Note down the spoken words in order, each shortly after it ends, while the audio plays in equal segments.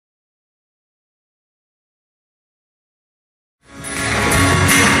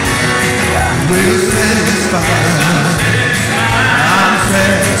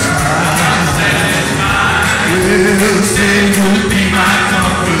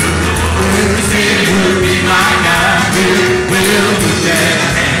look at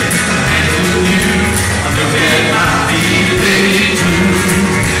my hands with you. I look at my feet, they too.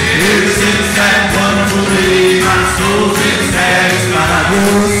 Ever since that wonderful day, my soul's been satisfied.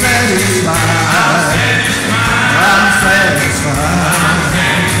 Oh, satisfied. I'm satisfied. I'm satisfied. I'm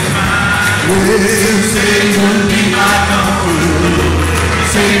satisfied. Well, Satan would be my comfort.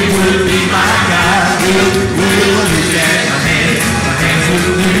 Satan would be my guide. Well, look at my hands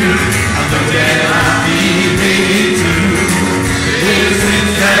with you. I look at my feet, they too. Ever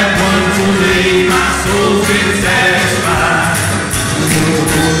since that wonderful day, my soul's been satisfied.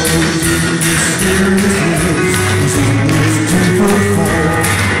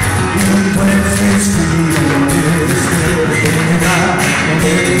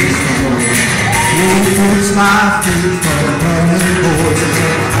 Fix my feet from running boards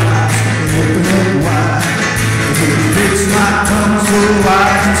and open it wide. Fix my tongue so I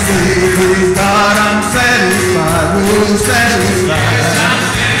can say, praise God, I'm satisfied. Oh, satisfied.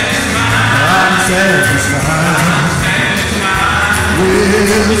 I'm satisfied.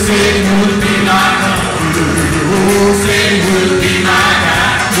 Well, Satan would be my comfort. Oh, Satan would be my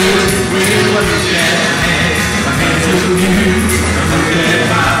guide. Well, look at my hands with you. Look at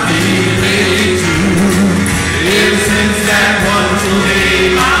my feet, they too. Ever since that wonderful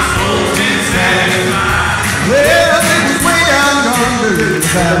day, my soul's been satisfied. Well, it was way out under the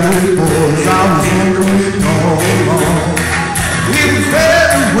valley, boys. I was wondering all along. It was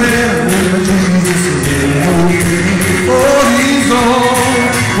very well when Jesus said, okay, oh, he's on.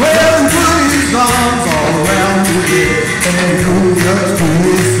 Well, he put his arms all around me and pulled us to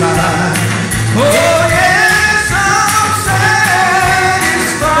his side. Oh, yes, I'm satisfied.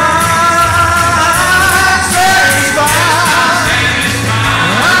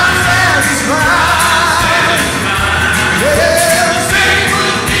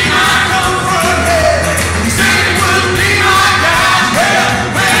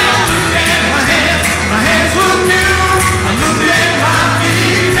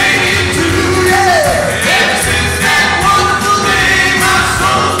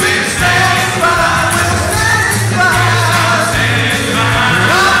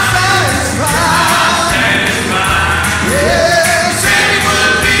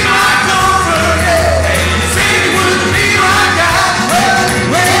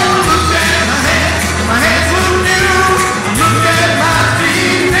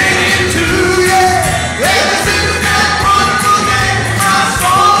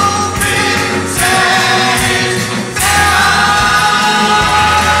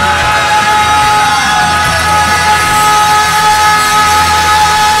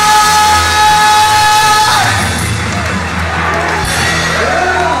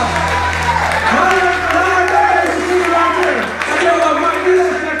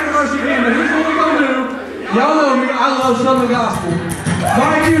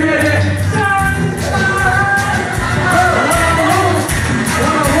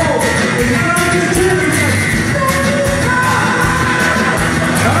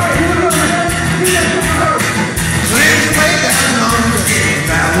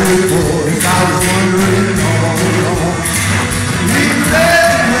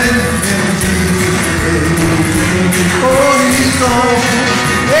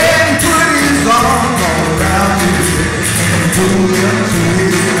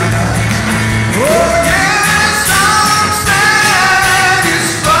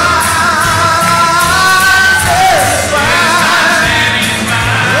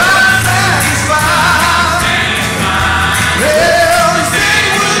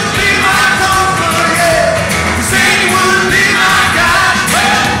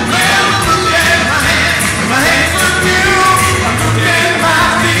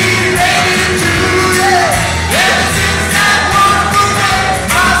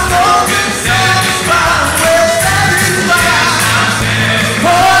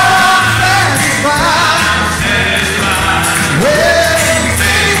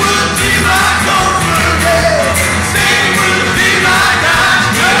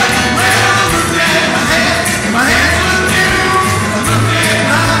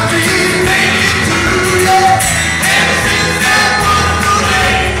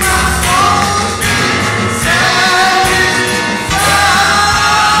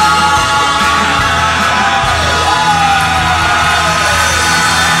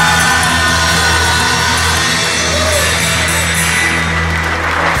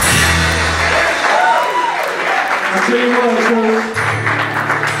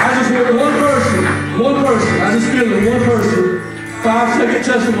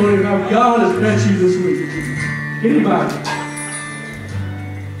 Testimony of how God has met you this week. Anybody?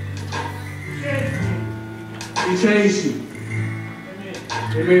 He changed you.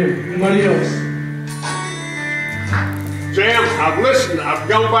 Amen. Anybody else? Jam, I've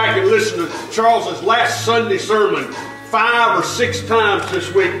gone back and listened to Charles's last Sunday sermon 5 or 6 times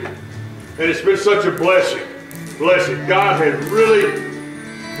this week. And it's been such a blessing. Blessing. God has really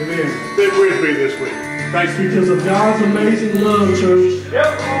been with me this week. Thank you. Because of God's amazing love, church.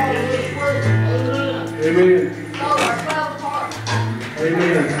 Yep. Amen.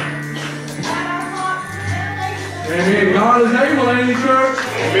 Amen. Amen. God is able, ain't he, church?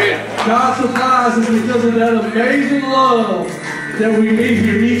 Amen. God supplies us because of that amazing love that we meet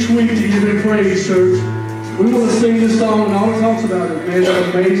here each week to give him praise, church. We want to sing this song and all it talks about it, man, that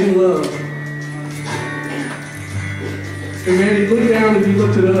amazing love. And man, he looked down and he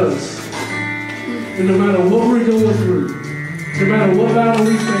looked at us. And no matter what we're going through, no matter what battle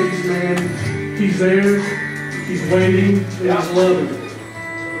we face, man, he's there, he's waiting, and he's loving.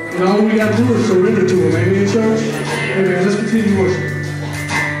 And all we got to do is surrender to him. Amen, church? Amen. Let's continue worshiping.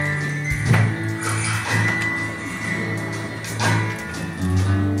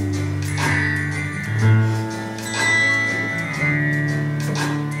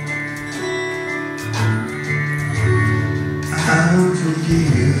 I'm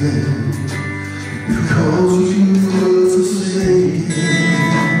forgiven because you were forsaken.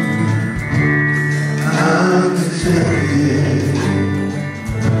 I'm accepted.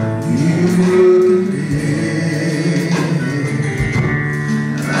 You were condemned.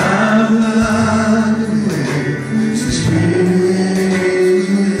 I'm alive away. The Spirit is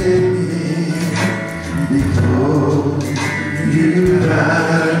within me because you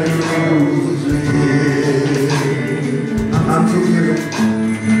died and rose again. I'm forgiven.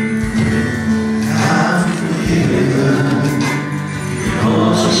 I'm forgiven.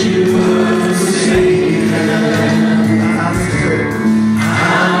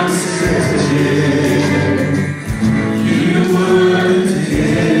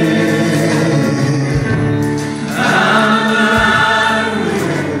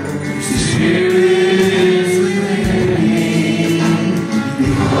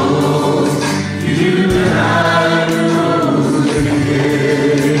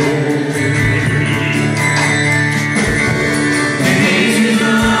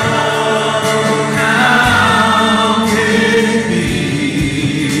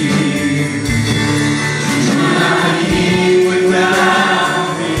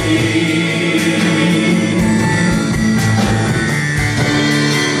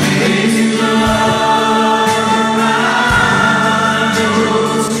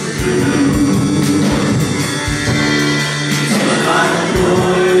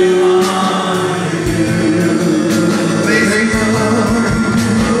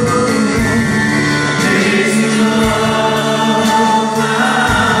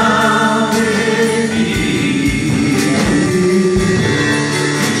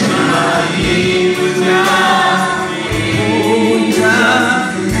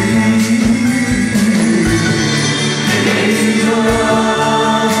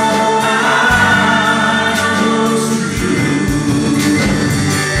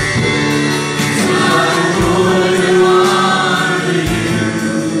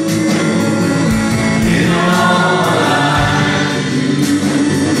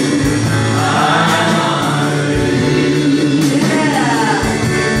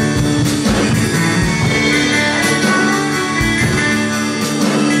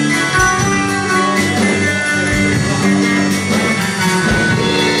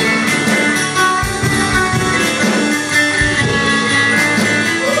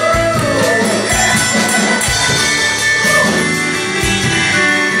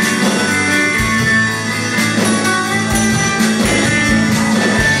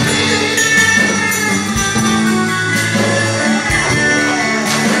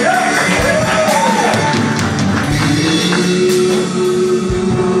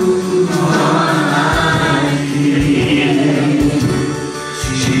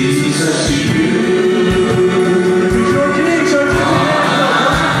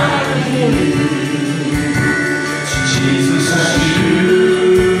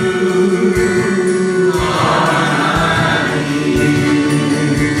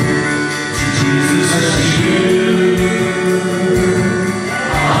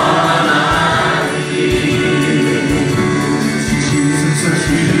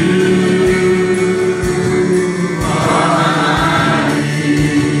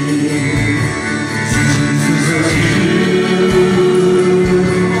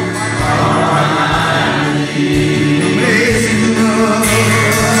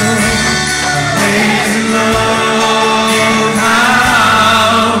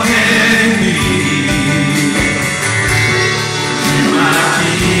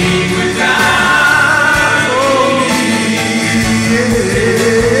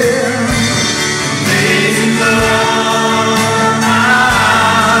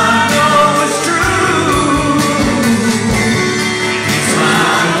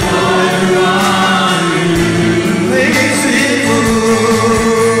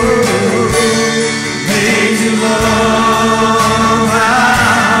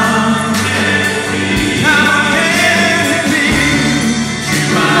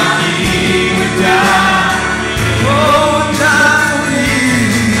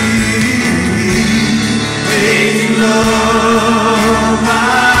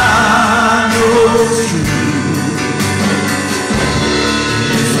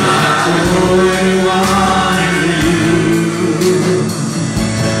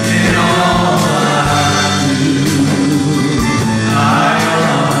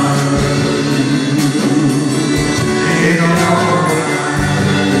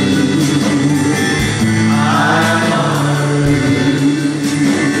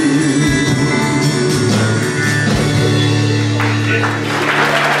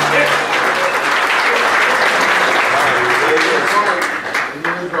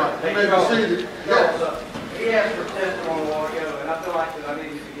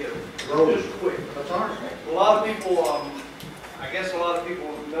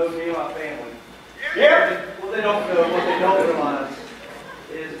 know me and my family. Yeah. What they don't know, what they don't realize,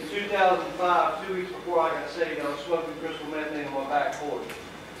 is in 2005, 2 weeks before I got saved, I was smoking crystal methane on my back porch.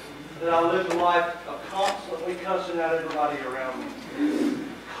 That I lived a life of constantly cussing out everybody around me.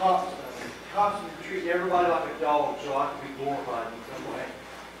 Constantly treating everybody like a dog so I could be glorified in some way.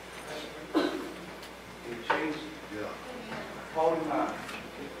 And he changed. I called him out.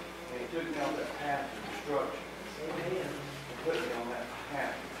 And he took me on that path of destruction. And put me on that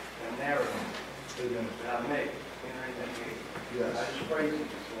path, that narrative that I make entering that gate. Yes. I just praise him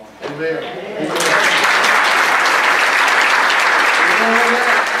this morning. Amen.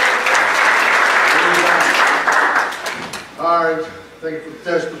 All right. Thank you for the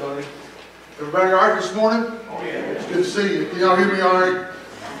testimony. Everybody all right this morning? Oh, yeah. It's good to see you. Can y'all hear me all right?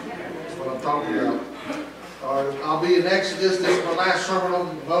 That's what I'm talking about. All right. I'll be in Exodus. This is my last sermon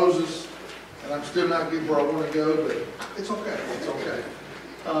on Moses. And I'm still not getting where I want to go, but it's okay. It's okay.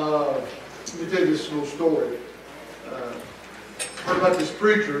 Let me tell you this little story. Heard about this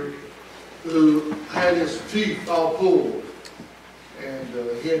preacher who had his teeth all pulled. And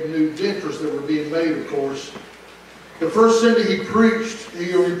he had new dentures that were being made, of course. The first Sunday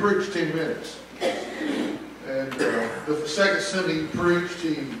he only preached 10 minutes. And the second Sunday he preached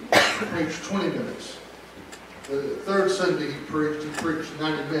 20 minutes. The third Sunday he preached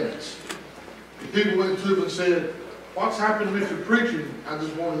 90 minutes. And people went to him and said, "What's happened with your preaching? I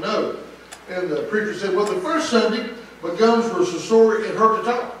just want to know." And the preacher said, "Well, the first Sunday, my gums were so sore it hurt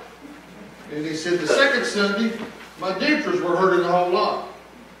to talk." And he said, "The second Sunday, my dentures were hurting a whole lot."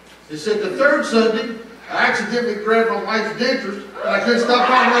 He said, "The third Sunday, I accidentally grabbed my wife's dentures and I couldn't stop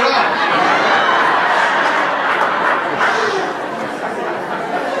talking at all."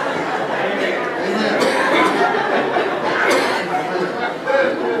 Amen.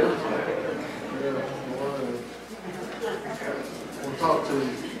 We'll talk to you.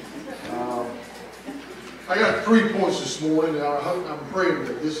 I got 3 points this morning, and I'm praying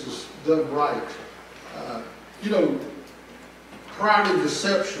that this is done right. Pride and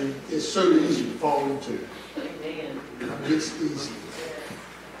deception is so easy to fall into. It's easy.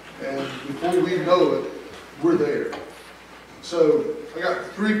 And before we know it, we're there. So I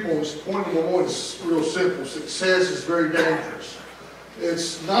got 3 points. Point number 1 is real simple. Success is very dangerous.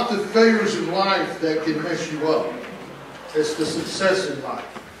 It's not the failures in life that can mess you up. It's the success in life.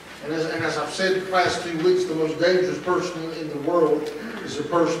 And as I've said the past 2 weeks, the most dangerous person in the world is a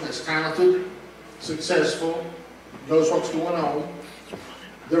person that's talented, successful, knows what's going on.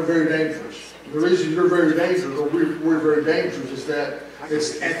 They're very dangerous. The reason you're very dangerous, or we're very dangerous, is that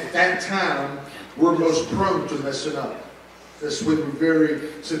it's at that time we're most prone to messing up. That's when we're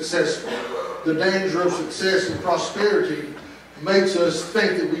very successful. The danger of success and prosperity makes us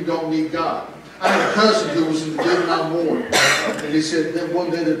think that we don't need God. I had a cousin who was in the Vietnam War, and he said that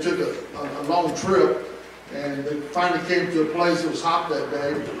one day they took a long trip, and they finally came to a place that was hot that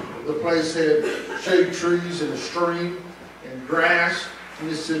day. The place had shade trees and a stream and grass, and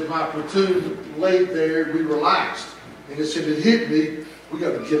he said, "My platoon laid there, we relaxed." And he said, "It hit me, we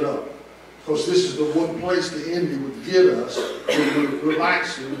got to get up. Because this is the one place the enemy would get us when we're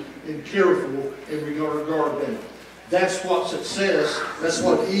relaxing and careful and we're going to guard down." That's what success, that's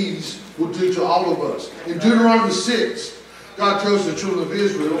what ease will do to all of us. In Deuteronomy 6, God tells the children of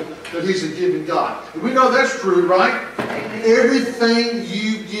Israel that He's a giving God. And we know that's true, right? Everything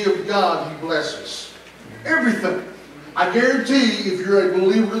you give God, He blesses. Everything. I guarantee if you're a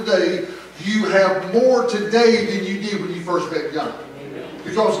believer today, you have more today than you did when you first met God.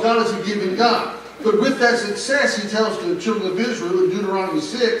 Because God is a giving God. But with that success, He tells the children of Israel in Deuteronomy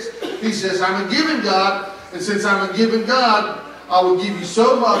 6, He says, "I'm a giving God, and since I'm a giving God, I will give you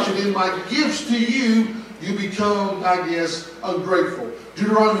so much, and in my gifts to you, you become, I guess, ungrateful."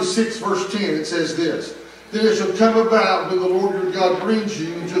 Deuteronomy 6, verse 10, it says this, "Then it shall come about when the Lord your God brings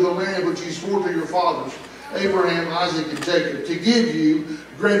you into the land which He swore to your fathers, Abraham, Isaac, and Jacob, to give you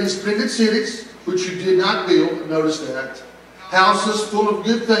great and splendid cities, which you did not build," notice that, "houses full of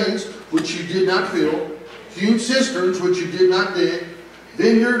good things, which you did not fill, hewn cisterns, which you did not dig,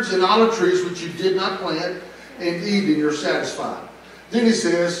 vineyards and olive trees, which you did not plant, and eat and you're satisfied." Then He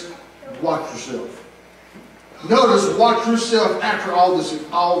says, watch yourself. Notice, watch yourself after all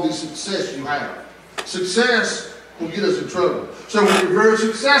the success you have. Success will get us in trouble. So when you're very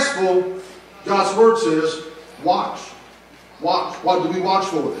successful, God's Word says, watch. Watch. What do we watch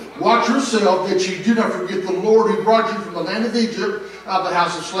for? Watch yourself that you do not forget the Lord who brought you from the land of Egypt out of the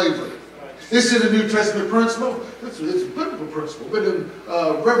house of slavery. This is a New Testament principle. It's a biblical principle. But in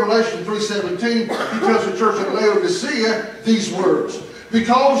Revelation 3:17, He tells the church at Laodicea these words,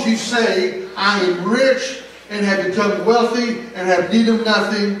 "Because you say, I am rich and have become wealthy and have need of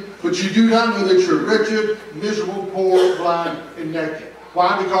nothing, but you do not know that you're wretched, miserable, poor, blind, and naked.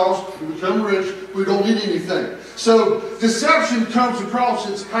 Why? Because we become rich, we don't need anything. So deception comes across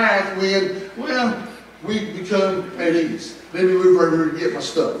its path when, well, we become at ease. Let me move over here and get my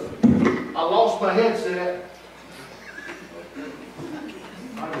stuff. I lost my headset.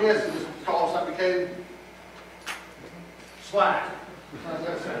 I guess it's because I became slack.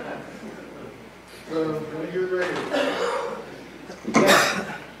 When you're ready.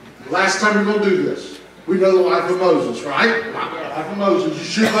 Last time we're going to do this. We know the life of Moses, right? The life of Moses. You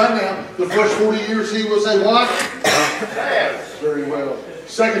should by now. The first 40 years he was a what? Very well.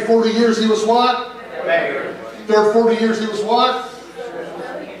 Second 40 years he was what? Third 40 years he was what?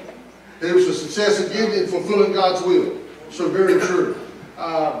 It was a success again in fulfilling God's will. So very true.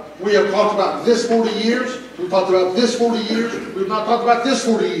 We have talked about this 40 years. We've talked about this 40 years. We've not talked about this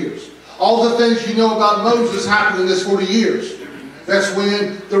 40 years. All the things you know about Moses happened in this 40 years. That's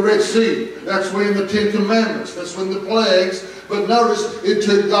when the Red Sea. That's when the Ten Commandments. That's when the plagues. But notice, it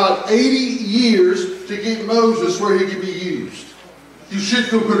took God 80 years to get Moses where he could be used. You should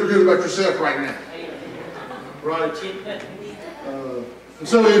feel pretty good about yourself right now. Right? And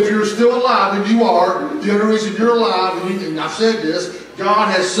so if you're still alive, and you are, the only reason you're alive, and I've said this, God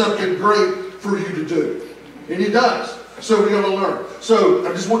has something great for you to do. And he does. So we're going to learn. So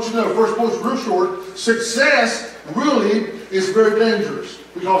I just want you to know, first point's real short. Success really is very dangerous.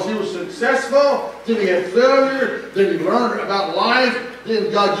 Because he was successful, then he had failure, then he learned about life,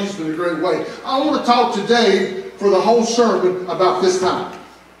 then God used him in a great way. I want to talk today for the whole sermon about this time.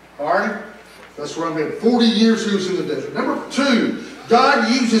 Alright? That's where I'm at. 40 years he was in the desert. Number 2, God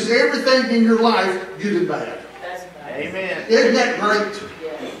uses everything in your life, good and bad. Amen. Isn't that great?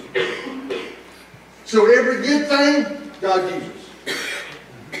 So every good thing, God uses.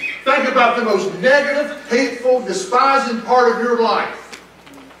 Think about the most negative, hateful, despising part of your life.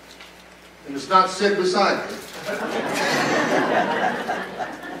 And it's not said beside you.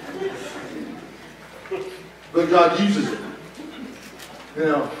 But God uses it. You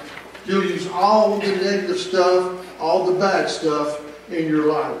know, he'll use all the negative stuff, all the bad stuff in your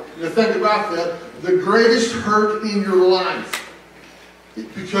life. Now think about that. The greatest hurt in your life,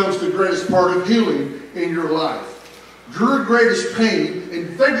 it becomes the greatest part of healing in your life. Your greatest pain,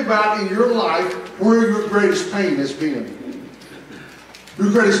 and think about in your life where your greatest pain has been. Your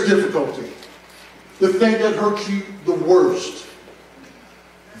greatest difficulty. The thing that hurts you the worst.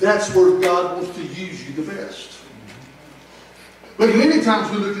 That's where God wants to use you the best. But many times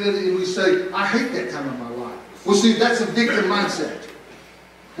we look at it and we say, I hate that time of my life. Well, see, that's a victim mindset.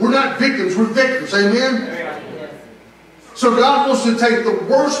 We're not victims, we're victims. Amen? So God wants to take the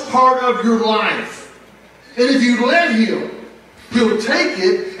worst part of your life. And if you let him, he'll take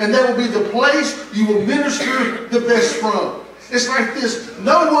it, and that will be the place you will minister the best from. It's like this.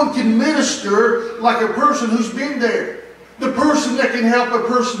 No one can minister like a person who's been there. The person that can help a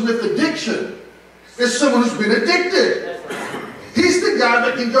person with addiction is someone who's been addicted. He's the guy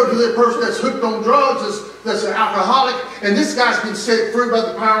that can go to that person that's hooked on drugs, that's an alcoholic, and this guy's been set free by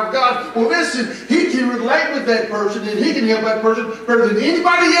the power of God. Well, listen, he can relate with that person, and he can help that person better than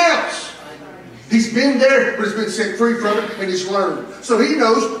anybody else. He's been there, but he's been set free from it, and he's learned. So he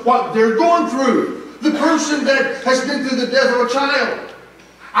knows what they're going through. The person that has been through the death of a child.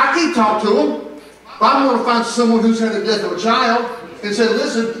 I can't talk to him. But I'm going to find someone who's had the death of a child and say,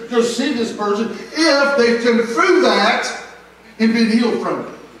 listen, go see this person if they've come through that and been healed from it.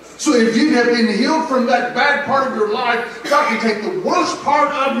 So if you have been healed from that bad part of your life, God can take the worst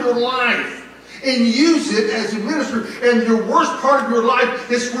part of your life and use it as a minister. And your worst part of your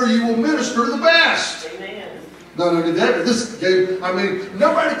life is where you will minister the best. Amen. Not only that, but this game, I mean,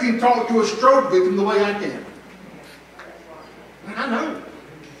 nobody can talk to a stroke victim the way I can. And I know.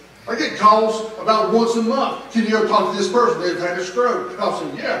 I get calls about once a month. Can you ever talk to this person? They've had a stroke. And I'll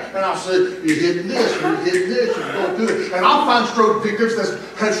say, yeah. And I'll say, you're hitting this, you're hitting this, you're going through it. And I'll find stroke victims that's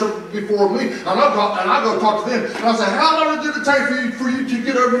had stroke before me. And I'll go talk to them. And I'll say, how long did it take for you to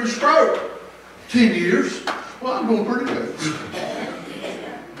get over your stroke? 10 years. Well, I'm doing pretty good.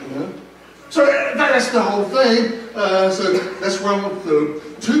 So that's the whole thing. So that's where I want to go.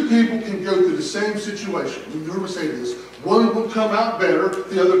 Two people can go through the same situation. You heard me say this. One will come out better,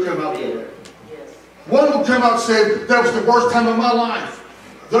 the other come out better. One will come out and say, that was the worst time of my life.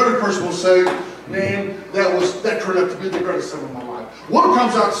 The other person will say, man, that turned out to be the greatest time of my life. One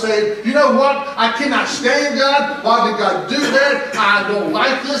comes out and says, you know what? I cannot stand God. Why did God do that? I don't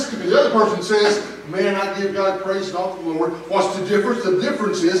like this. The other person says, man, I give God praise and all the glory. What's the difference? The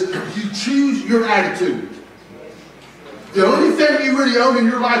difference is you choose your attitude. The only thing you really own in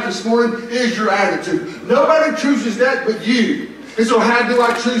your life this morning is your attitude. Nobody chooses that but you. And so how do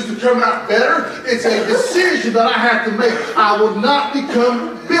I choose to come out better? It's a decision that I have to make. I will not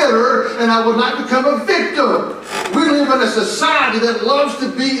become bitter, and I will not become a victim. We live in a society that loves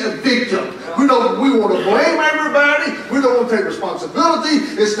to be a victim. We want to blame everybody. We don't want to take responsibility.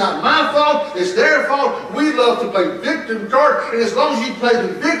 It's not my fault. It's their fault. We love to play victim card. And as long as you play the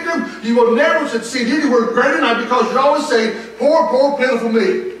victim, you will never succeed anywhere great enough, because you always say, poor, poor, pitiful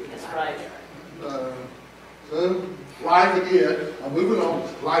me. That's right. Life again. I'm moving on.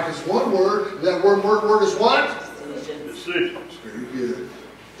 Life is one word. That word is what? Decisions. Very good.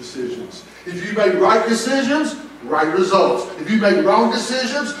 Decisions. If you make right decisions, right results. If you make wrong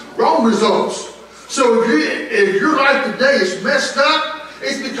decisions, wrong results. So if your life today is messed up,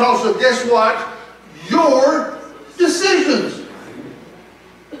 it's because of, guess what? Your decisions.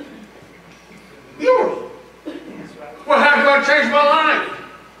 Yours. Well, how do I change my life?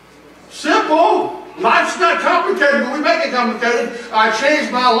 Simple. Life's not complicated, but we make it complicated. I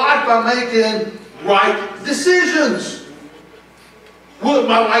changed my life by making right decisions. Will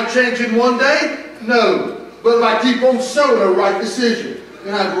my life change in one day? No. But if I keep on sowing a right decision,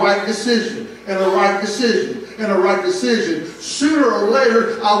 and a right decision, and a right decision, and a right decision, sooner or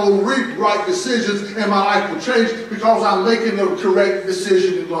later I will reap right decisions, and my life will change because I'm making the correct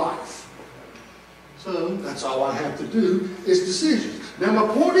decision in life. So that's all I have to do is decisions. Now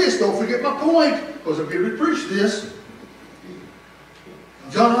my point is, don't forget my point, because I'm here to preach this.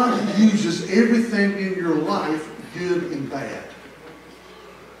 God uses everything in your life, good and bad.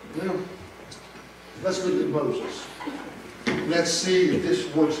 Now, let's look at Moses. Let's see if this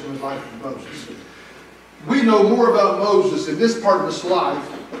works in the life of Moses. We know more about Moses in this part of his life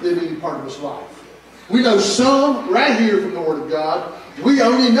than any part of his life. We know some right here from the Word of God. We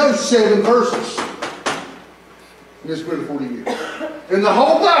only know 7 verses in this period of 40 years. In the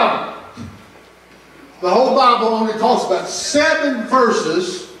whole Bible only talks about 7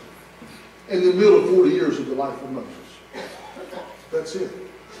 verses in the middle of 40 years of the life of Moses. That's it.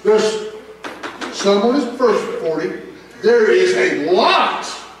 There's some on his first 40. There is a lot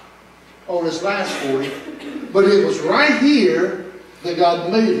on his last 40. But it was right here that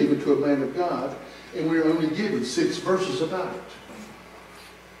God made him into a man of God. And we're only given 6 verses about it.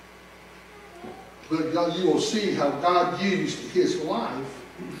 But God, you will see how God used his life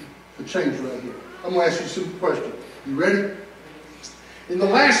to change right here. I'm going to ask you some questions. You ready? In the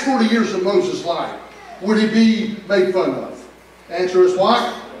last 40 years of Moses' life, would he be made fun of? Answer is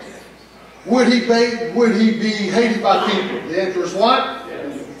what? Would he be hated by people? The answer is what?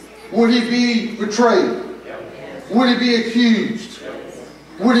 Yes. Would he be betrayed? Yes. Would he be accused? Yes.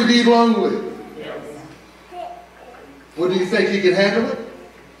 Would he be lonely? Yes. What do you think he could handle it?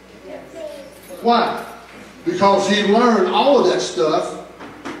 Yes. Why? Because he learned all of that stuff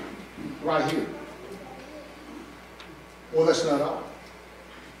right here. Well, that's not all.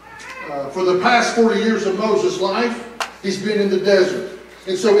 For the past 40 years of Moses' life, he's been in the desert.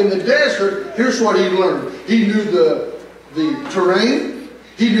 And so in the desert, here's what he learned. He knew the terrain.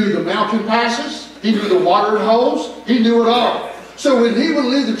 He knew the mountain passes. He knew the watering holes. He knew it all. So when he would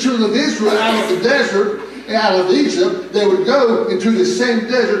lead the children of Israel out of the desert, out of Egypt, they would go into the same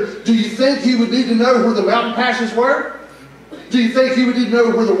desert. Do you think he would need to know where the mountain passes were? Do you think he would need to know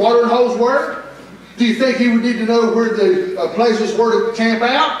where the watering holes were? Do you think he would need to know where the places were to camp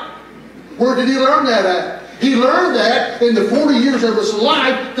out? Where did he learn that at? He learned that in the 40 years of his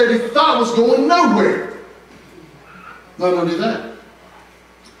life that he thought was going nowhere. Not only that,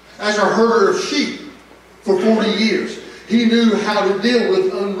 as a herder of sheep for 40 years, he knew how to deal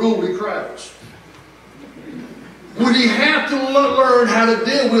with unruly crowds. Would he have to learn how to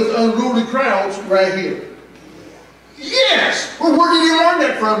deal with unruly crowds right here? Yes! Well, where did he learn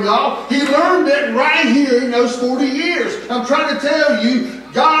that from, y'all? He learned that right here in those 40 years. I'm trying to tell you,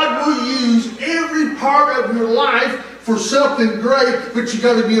 God will use every part of your life for something great, but you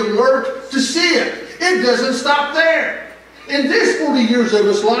got to be alert to see it. It doesn't stop there. In this 40 years of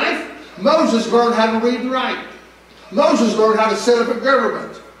his life, Moses learned how to read and write. Moses learned how to set up a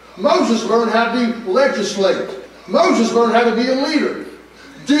government. Moses learned how to legislate. Moses learned how to be a leader.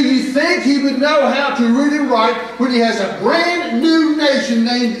 Do you think he would know how to read and write when he has a brand new nation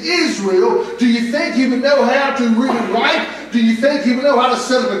named Israel? Do you think he would know how to read and write? Do you think he would know how to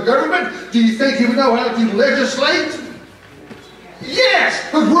set up a government? Do you think he would know how to legislate? Yes,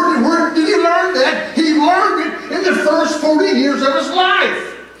 but where did he learn that? He learned it in the first 40 years of his life.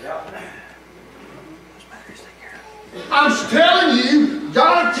 I'm telling you,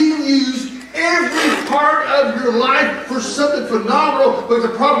 God can use every part of your life for something phenomenal, but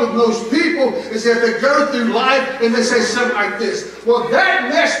the problem with most people is that they go through life and they say something like this: well, that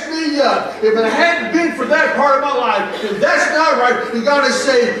messed me up. If it hadn't been for that part of my life, if that's not right, you got to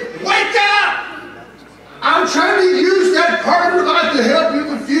say, wake up! I'm trying to use that part of your life to help you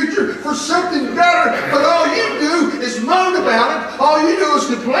in the future for something better, but all you do is moan about it. All you do is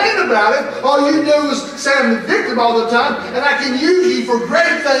complain about it. All you do is say I'm the victim all the time, and I can use you for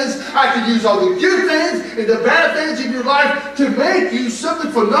great things. I can use all the good things and the bad things in your life to make you something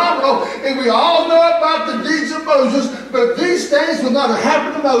phenomenal. And we all know about the deeds of Moses, but these things would not have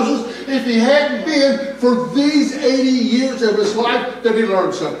happened to Moses if he hadn't been for these 80 years of his life that he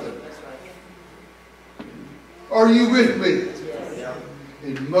learned something. Are you with me? Yes.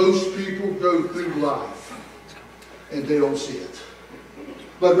 And most people go through life and they don't see it.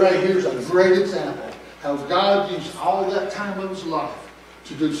 But right here's a great example how God used all that time of his life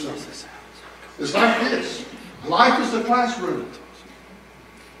to do something. It's like this. Life is a classroom.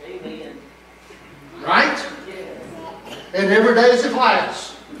 Amen. Right? And every day is a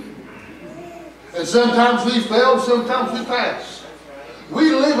class. And sometimes we fail, sometimes we pass.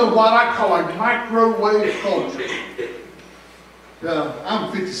 We live in what I call a microwave culture. Now,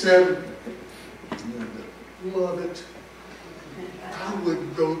 I'm 57. Love it. I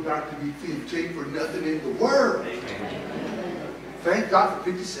wouldn't go back to be 15 for nothing in the world. Thank God for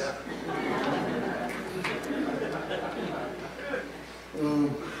 57.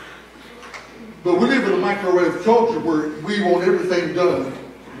 But we live in a microwave culture where we want everything done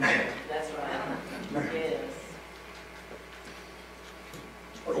now. That's right. Yes.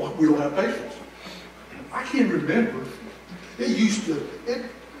 We don't have patience. I can remember. It used to.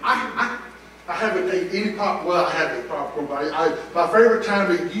 I haven't ate any popcorn. Well, I have ate popcorn, but my favorite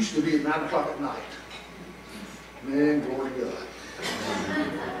time it used to be at 9 o'clock at night. Man, glory to God.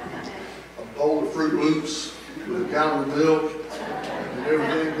 A bowl of Fruit Loops with a gallon of milk and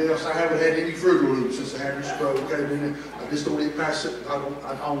everything else. I haven't had any Fruit Loops since I had this stroke. I just don't eat past it. I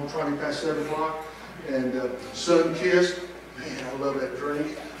don't try to eat past 7 o'clock. And Sun-Kissed. Man, I love that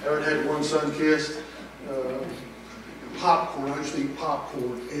drink. I haven't had one Sun-Kissed. Popcorn. I used to eat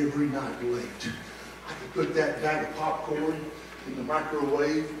popcorn every night late. I could put that bag of popcorn in the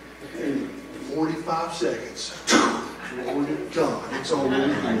microwave in 45 seconds. Lord, it's gone. It's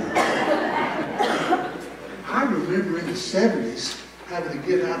already here. I remember in the 70s having to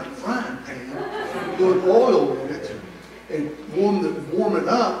get out a frying pan, put oil in it, and warm it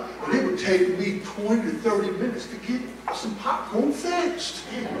up, and it would take me 20 to 30 minutes to get some popcorn fixed.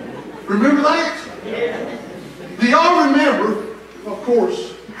 Remember that? Yeah. Do y'all remember? Of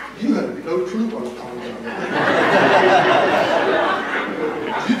course, you have no clue what I'm talking about.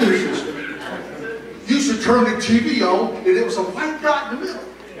 You do, sister. You used to turn the TV on, and it was a white dot in the middle.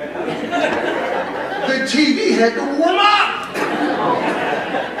 The TV had to warm up.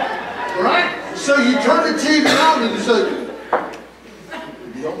 Right? So you turn the TV on, and you say,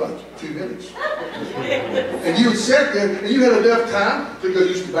 you know, about 2 minutes. And you would sit there, and you had enough time to go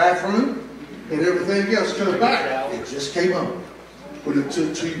use the bathroom and everything else. Come back. It just came on. But it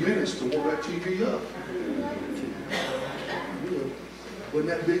took 2 minutes to warm that TV up. Wasn't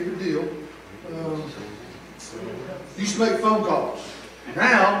that big of a deal. Used to make phone calls.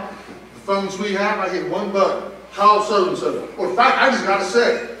 Now, the phones we have, I hit one button. Call so-and-so. Or in fact, I just got to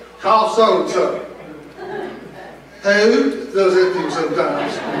say, call so-and-so. Who does that thing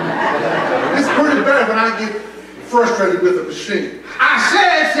sometimes? It's pretty bad when I get frustrated with a machine. I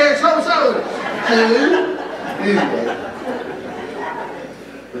said so-and-so. Who? Anyway.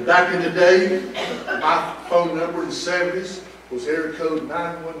 But back in the day, my phone number in the 70s was area code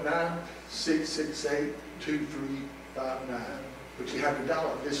 919-668-2359. But you have to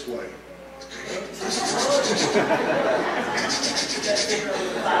dial it this way.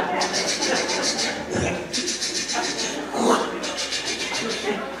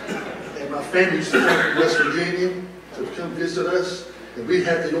 And my family used to come from West Virginia to come visit us, and we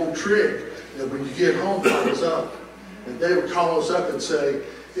had the old trick that when you get home, call us up. And they would call us up and say,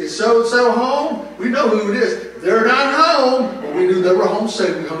 "Is so-and-so home?" We know who it is. They're not home. Well, we knew they were home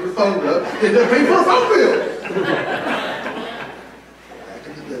safe. We hung the phone up and they paid for a phone bill. Back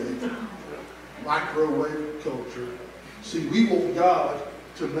in the day, microwave culture. See, we want God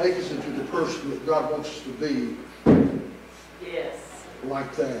to make us into the person that God wants us to be. Yes.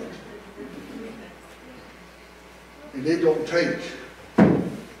 Like that. And it don't take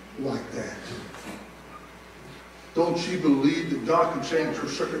like that. Don't you believe that God can change your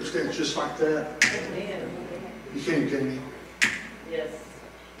circumstance just like that? Amen. He can he? Yes.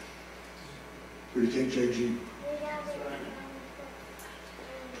 But he can't change you.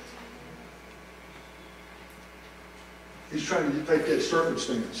 He's trying to take that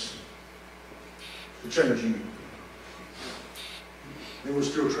circumstance to change you. And we're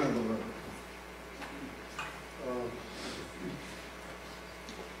still trying to learn.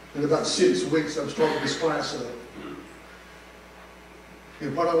 In about 6 weeks, I'm starting this class up.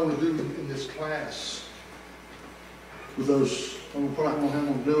 And what I want to do in this class with those, what I'm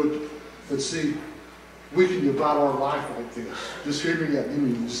going to do it, let's see, we can divide our life like this. Just hear me out.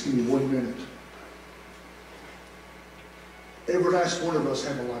 Just give me 1 minute. Every last one of us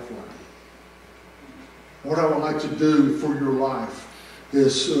have a lifeline. What I would like to do for your life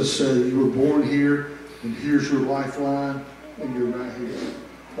is, let's say you were born here, and here's your lifeline, and you're right here.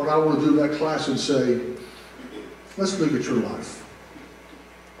 What I want to do in that class and say, let's look at your life.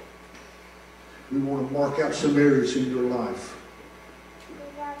 We want to mark out some areas in your life,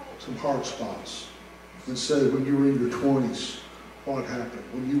 some hard spots, and say when you were in your 20s, what happened?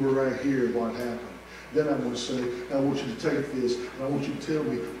 When you were right here, what happened? Then I'm going to say, I want you to take this, and I want you to tell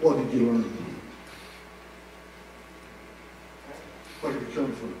me, what did you learn? Where did it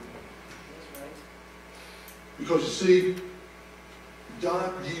come from? Because you see,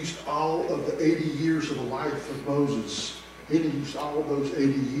 God used all of the 80 years of the life of Moses. He used all of those 80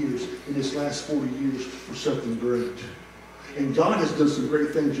 years in his last 40 years for something great. And God has done some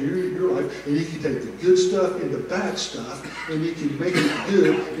great things in your life, and he can take the good stuff and the bad stuff, and he can make it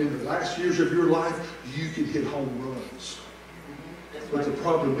good. In the last years of your life, you can hit home runs. But the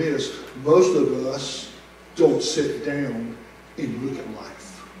problem is, most of us don't sit down and look at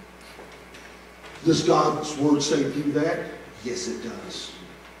life. Does God's word say do that? Yes, it does.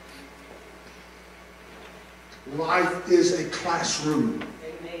 Life is a classroom.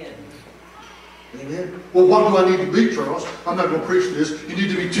 Amen. Amen. Well, what do I need to be, Charles? I'm not going to preach this. You need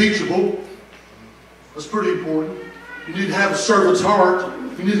to be teachable. That's pretty important. You need to have a servant's heart.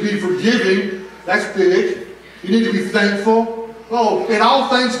 You need to be forgiving. That's big. You need to be thankful. Oh, in all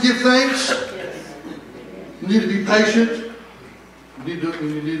things give thanks. You need to be patient. You need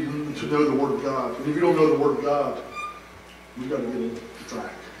to know the Word of God. And if you don't know the Word of God, you've got to get on the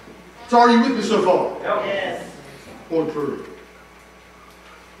track. So are you with me so far? Yes. Point through.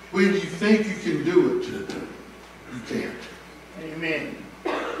 When you think you can do it, you can't. Amen.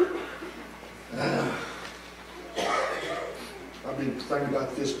 I've been thinking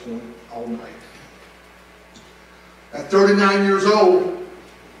about this point all night. At 39 years old,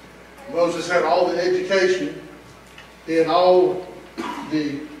 Moses had all the education and all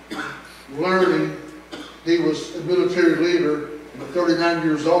the learning. He was a military leader. At 39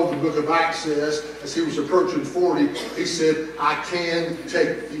 years old, the book of Acts says, as he was approaching 40, he said, I can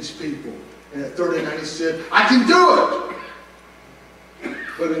take these people. And at 39, he said, I can do it.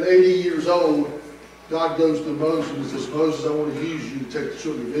 But at 80 years old, God goes to Moses and says, Moses, I want to use you to take the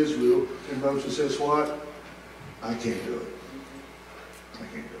children of Israel. And Moses says, what? I can't do it. I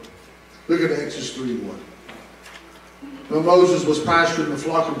can't do it. Look at Exodus 3:1. Now Moses was pasturing the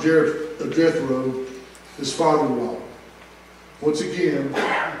flock of Jethro, his father-in-law. Once again,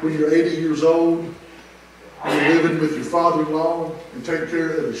 when you're 80 years old, and you're living with your father-in-law and taking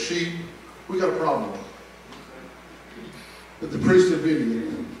care of the sheep, we got a problem. But the priest of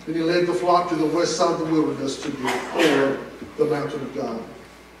Midian, and he led the flock to the west side of the wilderness to the mountain of God.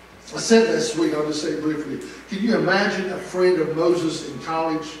 I said last week, I'll just say it briefly, can you imagine a friend of Moses in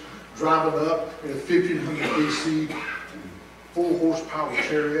college driving up in a 1500 BC 4-horsepower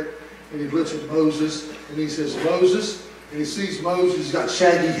chariot, and he looks at Moses, and he says, Moses, and he sees Moses, he's got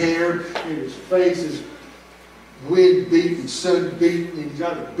shaggy hair, and his face is wind-beaten and sun-beaten, and he's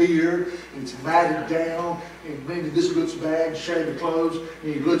got a beard, and it's matted down, and maybe this looks bad, shabby clothes,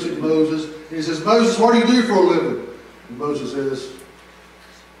 and he looks at Moses, and he says, Moses, what do you do for a living? And Moses says,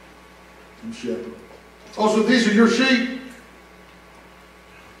 I'm a shepherd. Oh, so these are your sheep?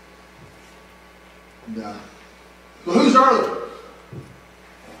 No. Well, whose are they?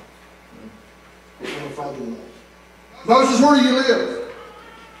 My father-in-law. Moses, where do you live?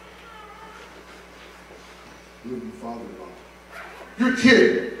 I live with my father-in-law. You're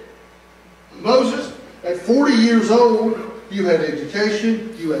kidding. Moses, at 40 years old, you had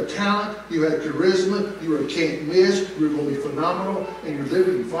education, you had talent, you had charisma, you were a can't miss, you were going to be phenomenal, and you're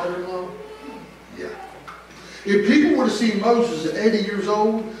living with your father-in-law? Yeah. If people were to see Moses at 80 years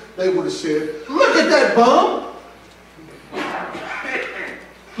old, they would have said, look at that bum.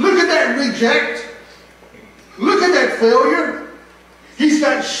 Look at that reject. Look at that failure. He's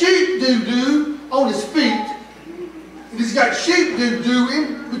got sheep doo-doo on his feet. He's got sheep doo-doo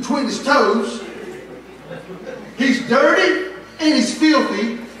in between his toes. He's dirty and he's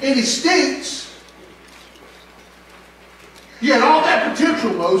filthy and he stinks. You had all that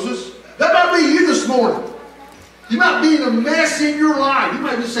potential, Moses. That might be you this morning. You might be in a mess in your life. You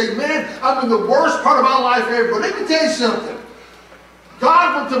might be saying, man, I'm in the worst part of my life ever. But let me tell you something.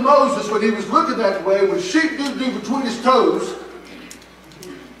 God went to Moses when he was looking that way with sheep doo-doo between his toes.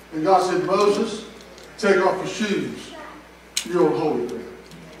 And God said, Moses, take off your shoes. You're on holy ground.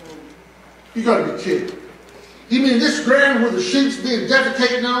 You got to be kidding. You mean this ground where the sheep's being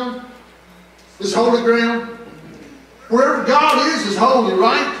defecated on? This holy ground? Wherever God is holy,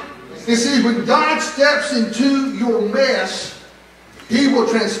 right? And see, when God steps into your mess, he will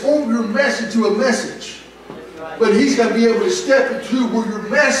transform your mess into a message. But he's got to be able to step into where your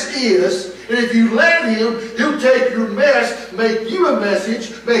mess is. And if you let him, he'll take your mess, make you a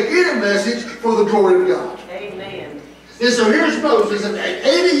message, make it a message for the glory of God. Amen. And so here's Moses at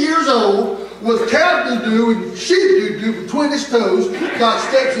 80 years old with cow doo-doo and sheep doo-doo between his toes. God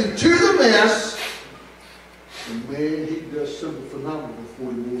steps into the mess. And man, he does something phenomenal for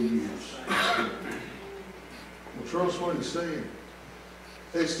 40 more years. Well, trust what he's saying.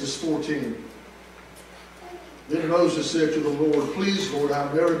 Exodus 4:10. Then Moses said to the Lord, please, Lord, I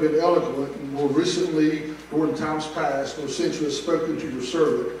have never been eloquent, nor recently, nor in times past, nor since you have spoken to your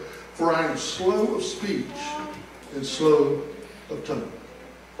servant, for I am slow of speech and slow of tongue.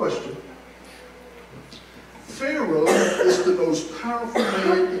 Question. Pharaoh is the most powerful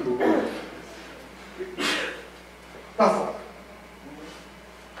man in the world. By far.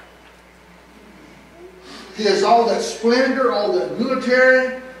 He has all that splendor, all that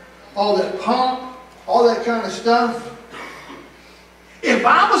military, all that pomp, all that kind of stuff. If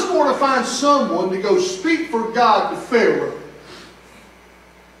I was going to find someone to go speak for God to Pharaoh,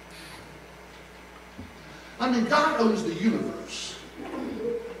 I mean, God owns the universe.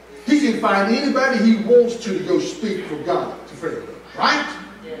 He can find anybody he wants to go speak for God to Pharaoh, right?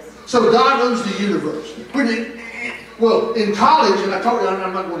 Yes. So God owns the universe. Well, in college, and I told you,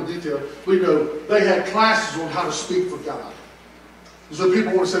 I'm not going into detail, but you know, they had classes on how to speak for God. So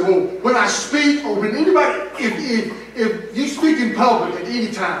people want to say, well, when I speak, or when anybody, if you speak in public at any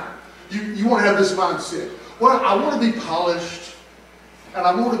time, you want to have this mindset. Well, I want to be polished, and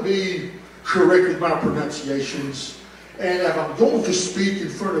I want to be correct with my pronunciations. And if I'm going to speak in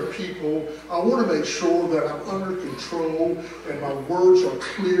front of people, I want to make sure that I'm under control and my words are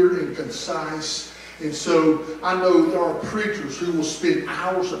clear and concise. And so I know there are preachers who will spend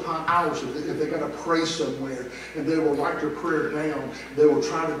hours upon hours if they're going to pray somewhere, and they will write their prayer down, and they will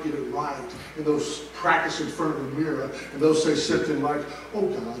try to get it right, and they'll practice in front of a mirror, and they'll say something like, oh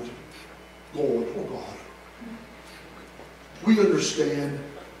God, Lord, oh God, we understand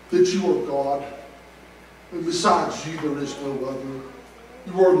that you are God, and besides you there is no other.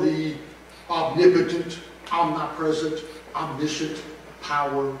 You are the omnipotent, omnipresent, omniscient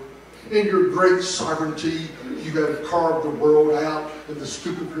power. In your great sovereignty, you have carved the world out in the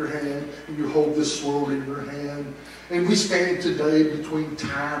scoop of your hand, and you hold this world in your hand. And we stand today between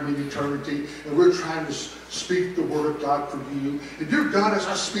time and eternity, and we're trying to speak the word of God for you. And dear God, as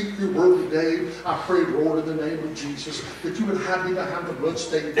I speak your word today, I pray, Lord, in the name of Jesus, that you would have me behind the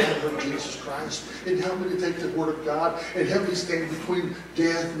bloodstained banner of Jesus Christ, and help me to take the word of God, and help me stand between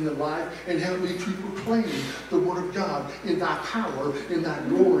death and the life, and help me to proclaim the word of God in thy power, in thy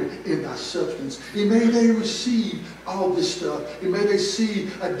glory, in thy substance. And may they receive all this stuff, and may they see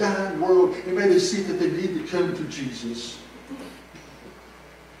a dying world, and may they see that they need to come to Jesus.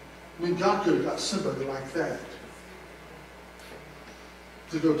 I mean, God could have got somebody like that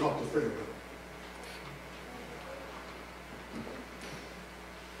to go talk to Pharaoh.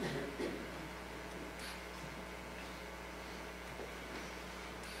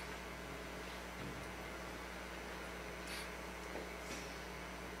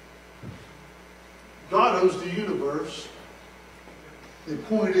 God owns the universe. The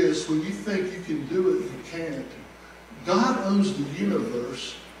point is, when you think you can do it, you can't. God owns the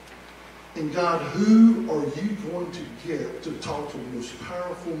universe. And God, who are you going to get to talk to the most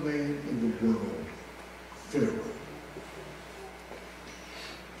powerful man in the world? Pharaoh.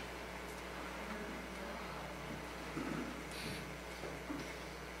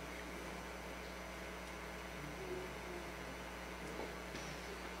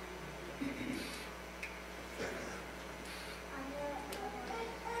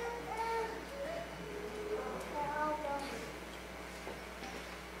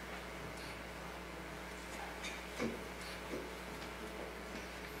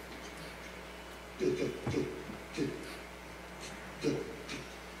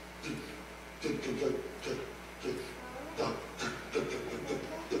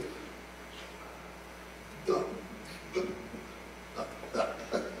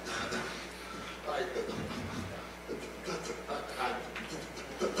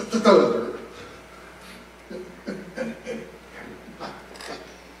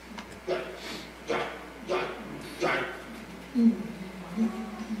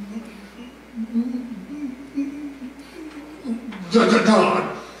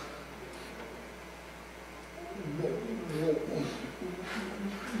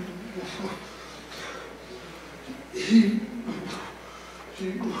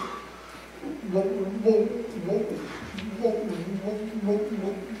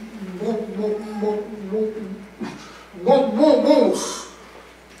 wants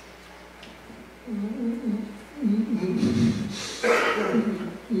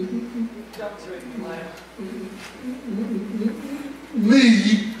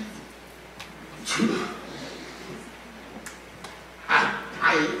me to,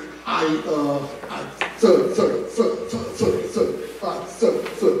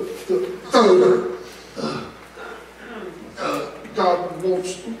 God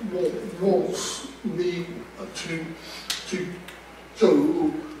wants me to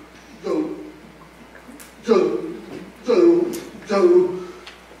go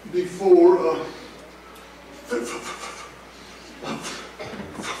before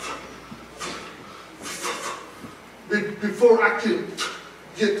before I can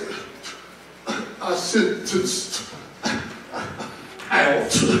get sentenced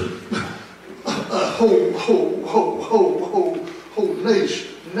out, whole nation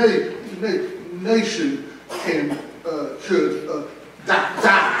can could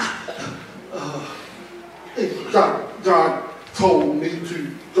die. And God told me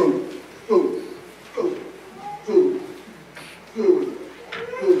to go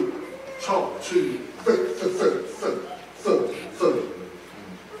talk to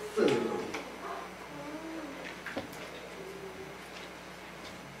Pharaoh.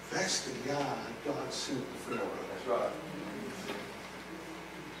 That's the guy God sent to Pharaoh. That's right.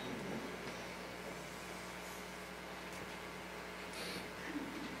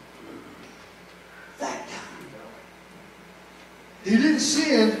 That guy. He didn't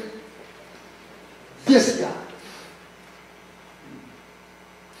send this guy.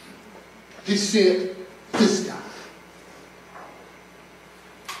 He sent this guy.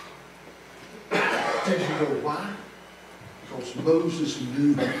 Did you know why? Because Moses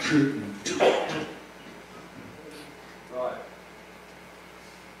knew he couldn't do it. Right.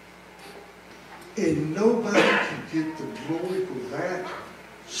 And nobody can get the glory for that.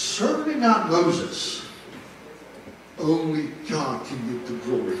 Certainly not Moses. Only God can get the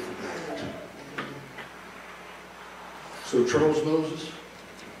glory for that. So Charles Moses,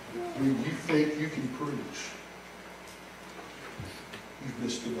 when you think you can preach, you've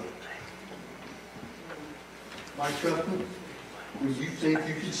missed the boat. Mike Huffman, when you think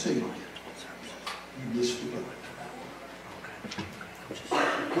you can sing, you missed the boat.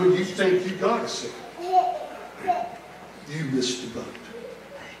 When you think you got to sing, you missed the boat.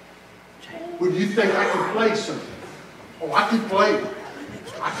 When you think I can play something, oh, I can play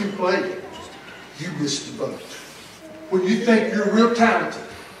it, you missed the boat. When you think you're real talented,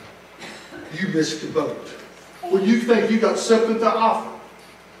 you missed the boat. When you think you got something to offer,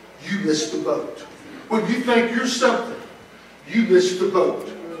 you missed the boat. When you think you're something, you missed the boat.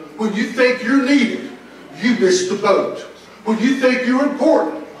 When you think you're needed, you missed the boat. When you think you're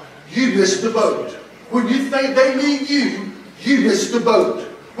important, you missed the boat. When you think they need you, you missed the boat.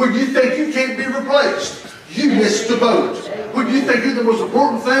 When you think you can't be replaced, you missed the boat. When you think you're the most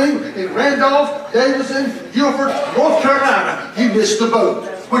important thing in Randolph, Davidson, Guilford, North Carolina, you missed the boat.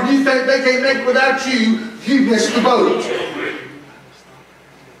 When you think they can't make it without you, you missed the boat.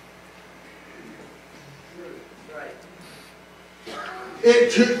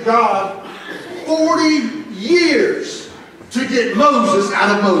 It took God 40 years to get Moses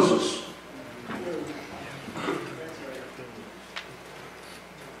out of Moses.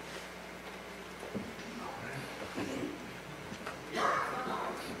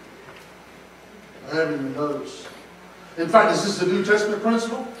 I haven't even noticed. In fact, is this the New Testament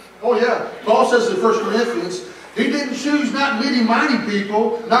principle? Oh yeah. Paul says in 1 Corinthians, he didn't choose not many mighty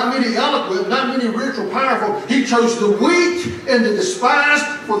people, not many eloquent, not many rich or powerful. He chose the weak and the despised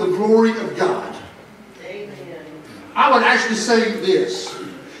for the glory of God. Amen. I would actually say this.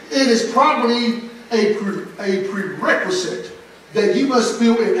 It is probably a prerequisite that you must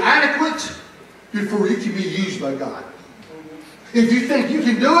feel inadequate before you can be used by God. If you think you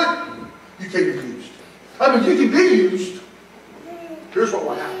can do it, you can't be used. I mean, you can be used. Here's what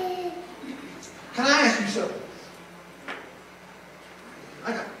will happen. Can I ask you something?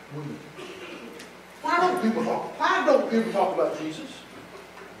 I got one minute. Why don't people talk about Jesus?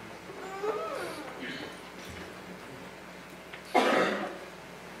 Now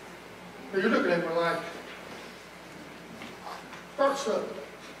you're looking at me like, start studying.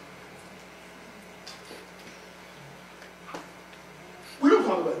 We don't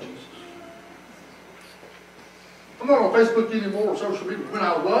talk about Jesus. I'm not on Facebook anymore or social media. When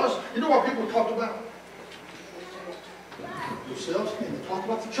I was, you know what people talked about? Themselves, and they talk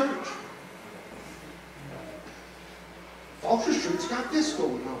about the church. Foster Street's got this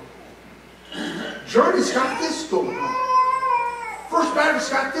going on. Journey's got this going on. First Baptist's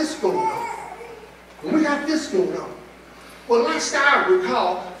got this going on. And we got this going on. Well, last I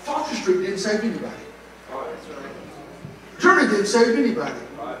recall, Foster Street didn't save anybody. Journey didn't save anybody.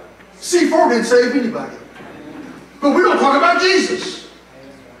 C4 didn't save anybody. But we don't talk about Jesus.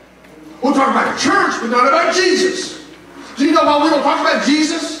 We'll talk about the church, but not about Jesus. Do you know why we don't talk about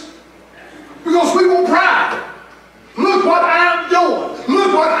Jesus? Because we want pride. Look what I'm doing.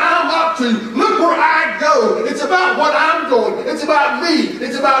 Look what I'm up to. Look where I go. It's about what I'm doing. It's about me.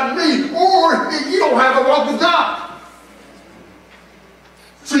 It's about me. Or you don't have a walk with God.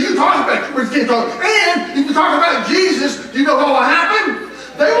 So you talk about, and if you talk about Jesus, do you know what will happen?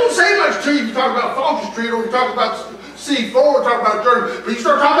 They won't say much to you if you talk about Foster Street or you talk about C4 or talk about Journey. But you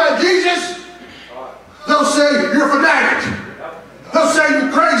start talking about Jesus, they'll say you're a fanatic. They'll say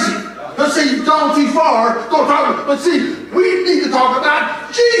you're crazy. They'll say you've gone too far. Don't talk about, but see, we need to talk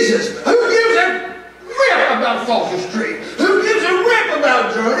about Jesus. Who gives a rip about Foster Street? Who gives a rip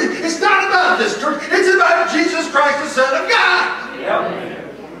about Journey? It's not about this church. It's about Jesus Christ, the Son of God. Yep.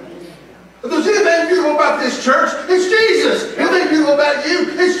 If there's anything beautiful about this church, it's Jesus. Anything beautiful about you,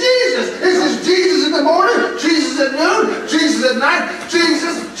 it's Jesus. It's just Jesus in the morning, Jesus at noon, Jesus at night,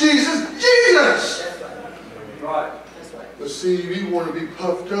 Jesus, Jesus, Jesus. Right. But see, we want to be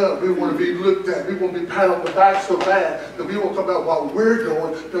puffed up. We want to be looked at. We want to be patted on the back so bad that we won't talk about what we're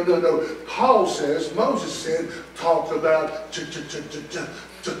doing. No. Paul says, Moses said, talk about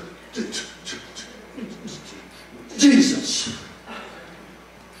Jesus.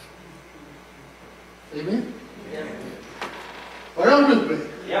 Amen? Yeah. Are y'all with me?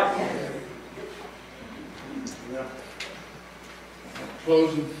 Yeah.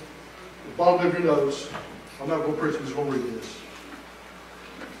 Closing. The bottom of your nose. I'm not going to preach, I'm just going to read this.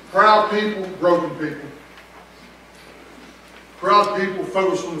 Proud people, broken people. Proud people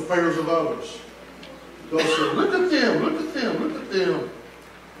focus on the affairs of others. They'll say, look at them, look at them, look at them.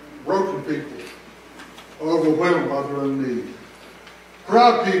 Broken people are overwhelmed by their own need.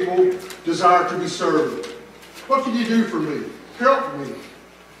 Proud people desire to be served. What can you do for me? Help me.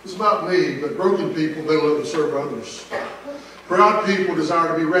 It's about me, but broken people, they love to serve others. Proud people desire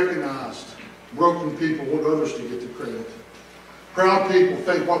to be recognized. Broken people want others to get the credit. Proud people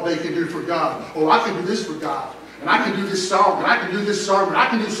think what they can do for God. Oh, I can do this for God. And I can do this song. And I can do this sermon. I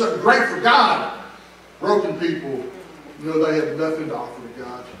can do something great for God. Broken people know they have nothing to offer to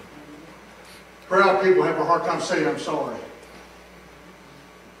God. Proud people have a hard time saying, I'm sorry.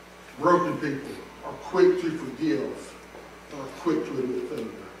 Broken people are quick to forgive or quick to admit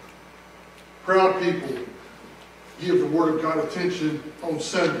failure. Proud people give the Word of God attention on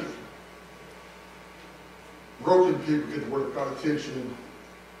Sunday. Broken people get the Word of God attention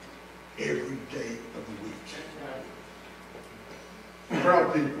every day of the week.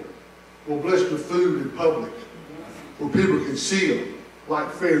 Proud people will bless the food in public where people can see them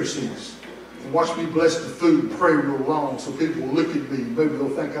like Pharisees. And watch me bless the food and pray real long so people will look at me and maybe they'll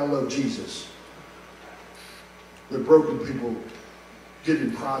think I love Jesus. The broken people get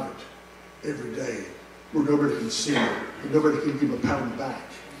in private every day where nobody can see them and nobody can give them a pat on the back.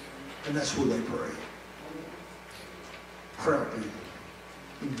 And that's where they pray. Proud people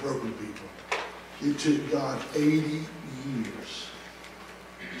and broken people. It took God 80 years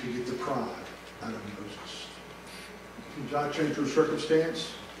to get the pride out of Moses. Can God change your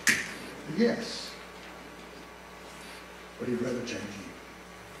circumstance? Yes. But He'd rather change you.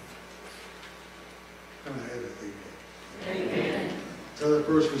 Can I have it? Amen. Amen. Tell that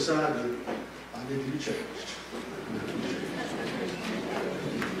person beside you, I need to be changed.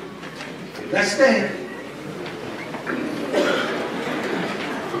 Let's stand.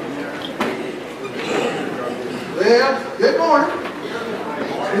 Well, good morning.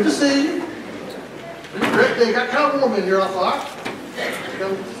 Good to see you. It's a great day. Got kind of warm in here, I thought.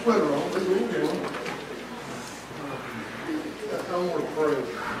 Got a sweater on. It's a little warm. I want to pray.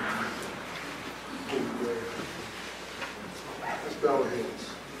 Let's bow our heads.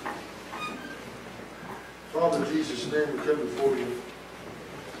 Father, in Jesus' name, we come before you.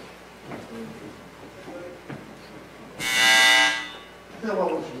 Now, what I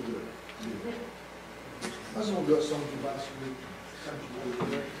want you to do? I just want to do something last week.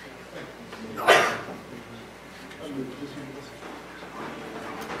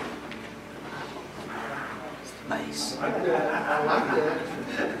 It's the bass. I like that.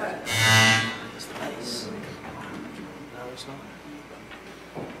 It's the bass. No, it's not.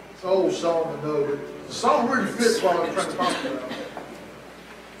 It's an old song, I know, but the song really fits what I'm trying to talk about.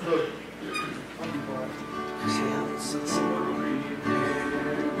 Look, I'll be quiet. See how it's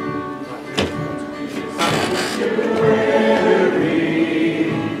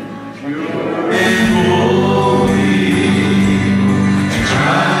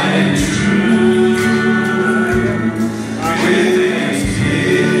Tried and true.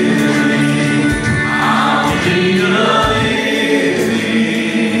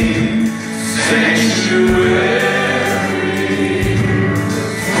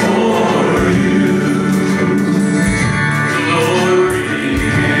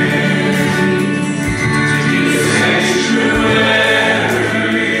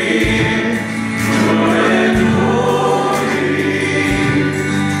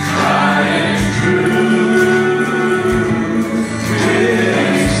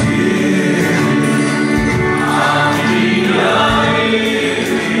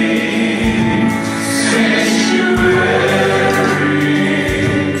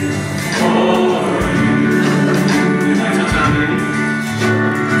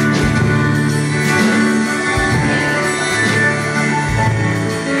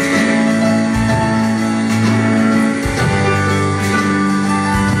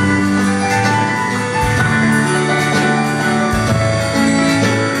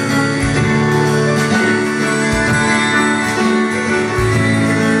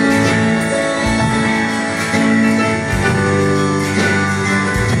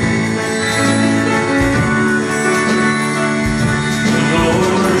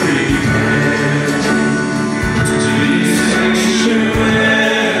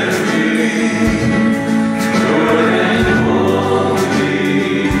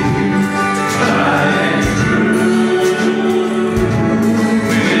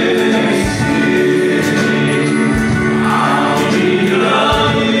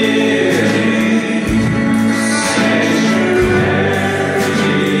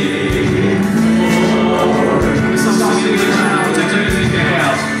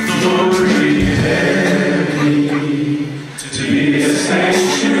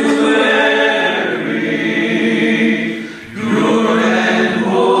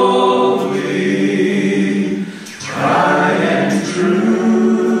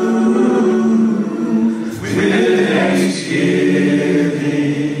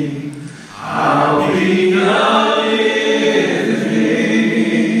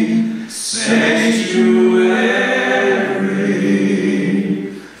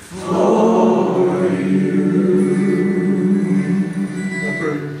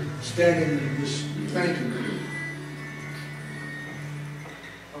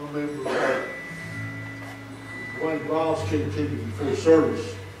 remember Dwayne Ross came to me before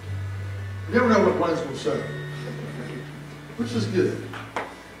service. You never know what Dwayne's going to say, which is good.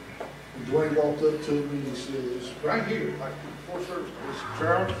 And Dwayne walked up to me and he says, right here, like before service, he said,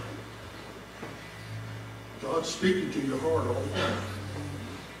 Charles, God's speaking to your heart all the time.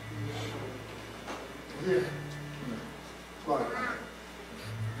 Yeah. Like, I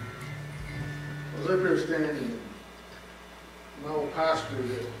was up here standing, my old pastor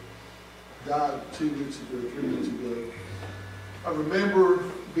that died 2 weeks ago, 3 weeks ago. I remember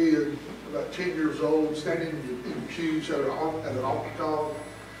being about 10 years old, standing in the pews at an altar call,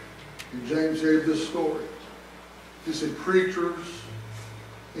 and James shared this story. He said, preachers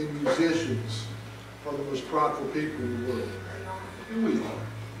and musicians are the most prideful people in the world. And we are.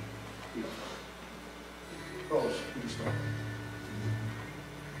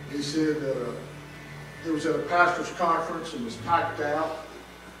 He said he was at a pastor's conference and was packed out,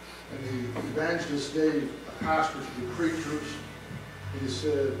 and the evangelist gave a pastor to the preachers, and he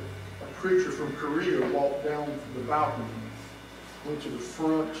said a preacher from Korea walked down from the balcony, went to the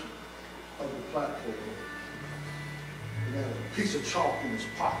front of the platform, and had a piece of chalk in his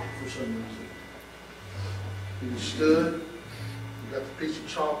pocket for some reason. And he stood, he got the piece of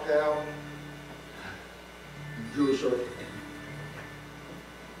chalk out, and drew a circle.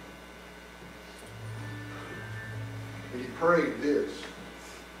 And he prayed this,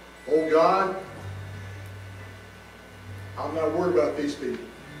 oh God, I'm not worried about these people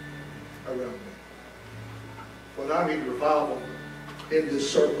around me, but I need revival in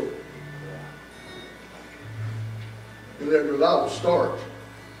this circle. And let revival start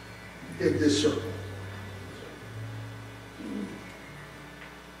in this circle.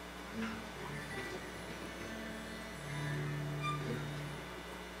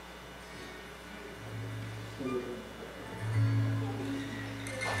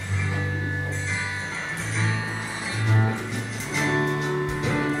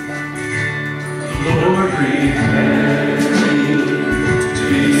 Lord, prepare me to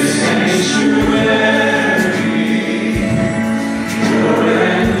be a sanctuary, pure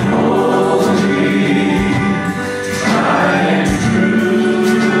and holy, tried and true.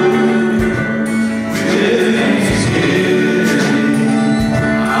 With thanksgiving,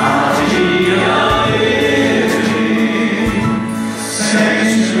 I'll be a living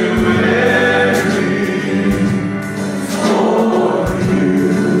sanctuary.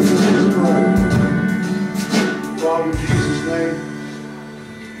 Father, in Jesus' name,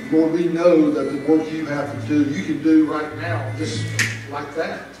 Lord, we know that the work you have to do, you can do right now, just like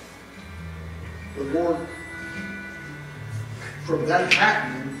that. But Lord, from that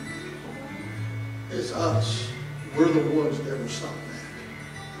happening, it's us. We're the ones that will stop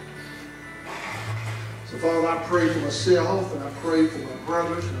that. So Father, I pray for myself, and I pray for my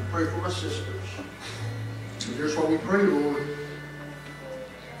brothers, and I pray for my sisters. And here's what we pray, Lord.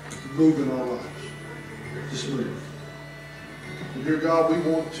 Move in our lives. Just move. And dear God, we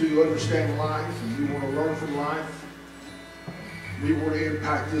want to understand life, and we want to learn from life. We want to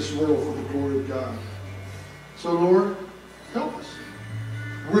impact this world for the glory of God. So Lord, help us.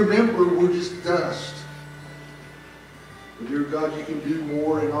 Remember, we're just dust. But dear God, you can do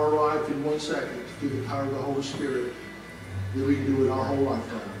more in our life in 1 second through the power of the Holy Spirit than we can do in our whole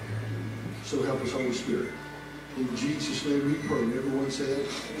lifetime. So help us, Holy Spirit. In Jesus' name we pray. And everyone said,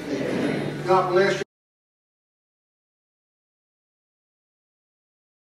 amen. God bless you.